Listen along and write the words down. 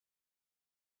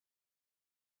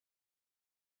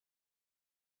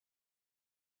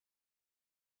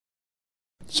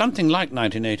something like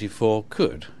 1984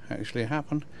 could actually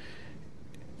happen.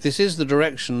 This is the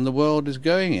direction the world is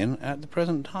going in at the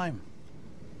present time.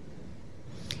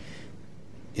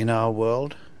 In our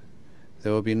world,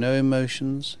 there will be no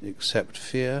emotions except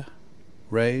fear,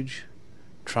 rage,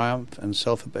 triumph and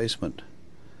self-abasement.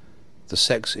 The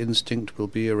sex instinct will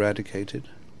be eradicated.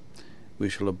 We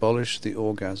shall abolish the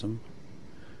orgasm.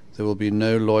 There will be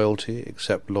no loyalty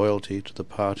except loyalty to the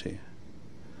party.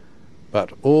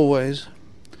 But always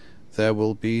there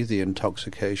will be the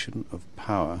intoxication of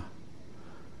power.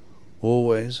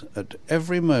 Always, at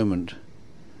every moment,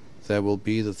 there will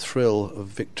be the thrill of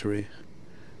victory,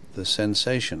 the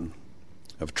sensation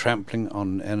of trampling on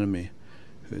an enemy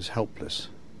who is helpless.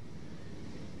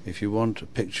 If you want a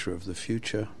picture of the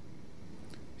future,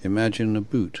 imagine a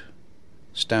boot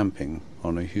stamping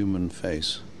on a human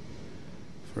face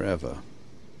forever.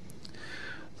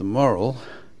 The moral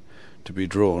to be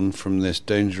drawn from this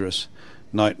dangerous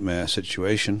nightmare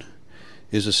situation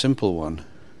is a simple one.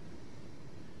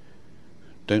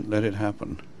 Don't let it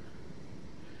happen.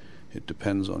 It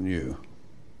depends on you.